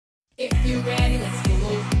you ready, let's go.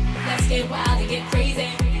 Let's get wild and get crazy.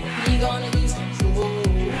 We gonna lose control.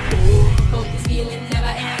 Hope this feeling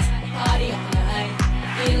never ends. Party all night.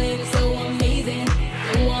 Feeling so amazing.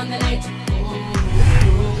 Don't want the night to go.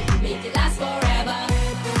 Make it last forever.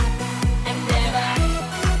 And ever.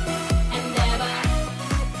 And ever.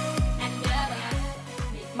 And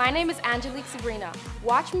ever. My name is Angelique Sabrina.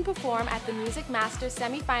 Watch me perform at the Music Masters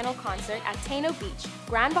semi-final concert at Taino Beach,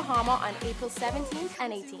 Grand Bahama on April 17th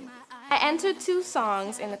and 18th. I entered 2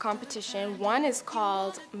 songs in the competition. One is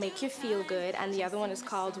called Make You Feel Good and the other one is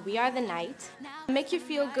called We Are the Night. Make You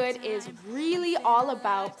Feel Good is really all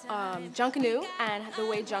about Junkanoo and the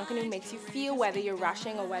way Junkanoo makes you feel, whether you're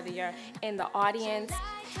rushing or whether you're in the audience.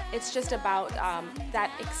 It's just about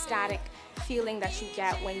that ecstatic feeling that you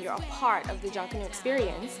get when you're a part of the Junkanoo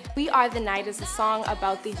experience. We Are the Night is a song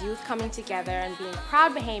about the youth coming together and being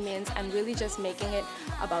proud Bahamians and really just making it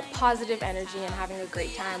about positive energy and having a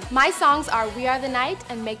great time. My songs are We Are the Night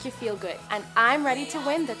and Make You Feel Good, and I'm ready to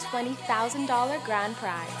win the $20,000 grand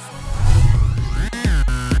prize.